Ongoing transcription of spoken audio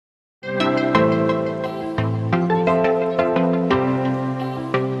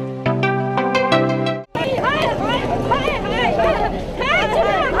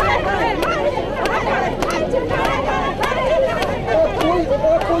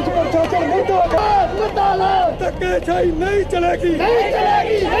धक्केशाही नहीं चलेगी, नहीं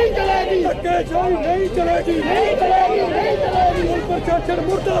चलेगी, नहीं चलेगी, धक्केशाही नहीं चलेगी, नहीं चलेगी, नहीं चलेगी। प्रशासन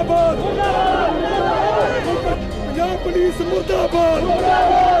मुर्दाबाद, पंजाब पुलिस मुर्दाबाद,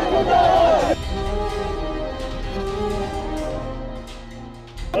 मुर्दाबाद।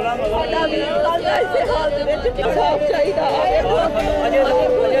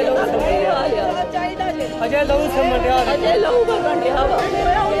 अजय लहू समझिया अजय लहू भगन दिया वा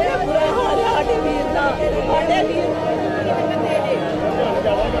बुरा हाल है साडे वीर दा साडे वीर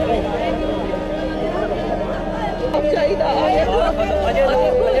चाहिदा अजय लहू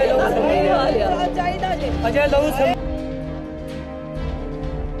समझिया चाहिदा जी अजय लहू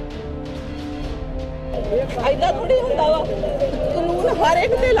ऐदा थोड़ी हुंदा वा कानून हर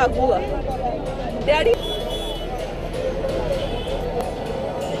एक ते लागू आ डैडी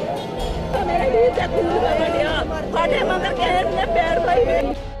साडे मगर कहर ने पैर पाई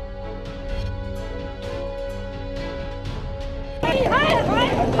हाय हाय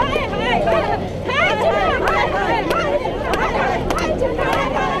हाय हाय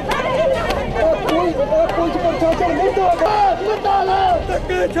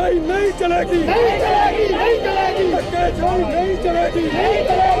धक्केशाही नहीं चलेगी, नहीं चलेगी, नहीं चलेगी, धक्केशाही नहीं चलेगी, नहीं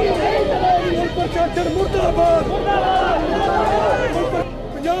चलेगी, नहीं चलेगी। प्रशासन मुर्दाबाद,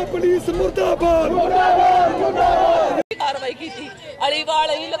 पंजाब पुलिस मुर्दाबाद, मुर्दाबाद, मुर्दाबाद। कार्रवाई की थी अलीवाल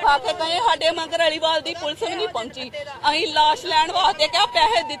अं लिखा के गए साडे मगर अलीवाल दी पुलिस भी नहीं पहुंची। अं लाश लैन वास्ते क्या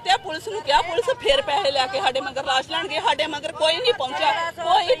पैसे दिते पुलिस नूं क्या पुलिस फिर पैसे लैके साडे मगर लाश लैन गए साडे मगर कोई नहीं पहुंचा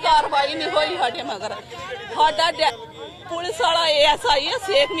कोई कार्रवाई नहीं हुई साडे मगर। साडा पुलिस वाला एएसआई है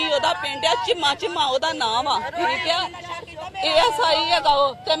शेख मी ओदा पिंड है चिम्मा चिम्मा ओदा नाम आ ठीक है एएसआई है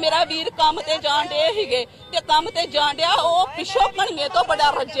ते मेरा वीर काम ते जान डे हिगे ते काम ते जान डिया ओ पिछों कणिए तो बड़ा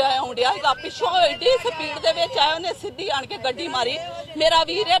रज्या आउण डिया हिगा पिछों एडी स्पीड दे विच आया उन्हें सीधी आण के गड्डी मारी। मेरा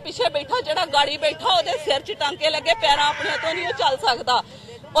वीर है पिछे बैठा जेड़ा गाड़ी बैठा ओदे सिर च टांके लगे पैरां अपने तो नहीं चल सकदा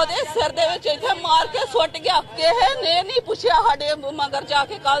ओदे सिर दे विच इत्थे मार के सुट गया किसे ने नहीं पुछया साडे मगर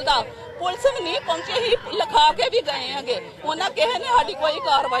जाके कल दा पुलिस भी नहीं पहुंचे ही लिखा के भी गए हैं उन्हें किसी ने साडी कोई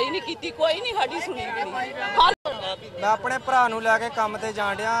कार्रवाई नहीं की कोई नहीं साडी सुनी भी नहीं। मैं अपने भरा नूं लैके काम ते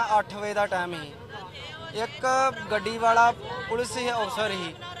जाण डिया 8 बजे का टाइम ही एक गड्डी वाला पुलिस अफसर ही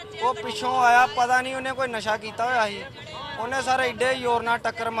वो पिछों आया पता नहीं उन्हें कोई नशा किया होया ही उन्हें सर एडे जोर नाल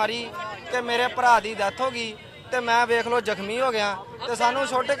टक्कर मारी ते मेरे भरा दी डेथ हो गई ते मैं वेख लो जख्मी हो गया ते सानू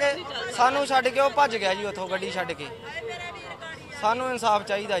छड्ड के वो भज गया जी उथों गड्डी छड्ड के सानू इंसाफ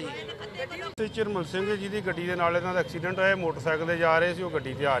चाहिए जी। चरमल सिंह जी की गड्डी के नाल इन्हां दा एक्सीडेंट होया मोटरसाइकिल ते जा रहे सी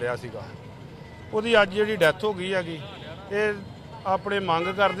गड्डी ते आ रहा सीगा उहदी अज जिहड़ी डैथ हो गई हैगी ये अपने मंग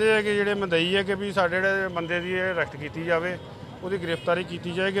करते हैं कि जिहड़े मंदई है कि भी साडे जिहड़े बंदे दी अरेस्ट की जाए उहदी गिरफ्तारी की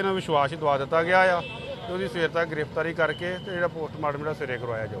जाए कि इन्हां विश्वास दवा दिता गया आ ते उहदी सवेर तक गिरफ्तारी करके ते जिहड़ा पोस्टमार्टम जिहड़ा सिरे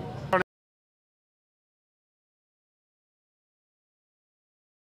करवाया जाऊगा।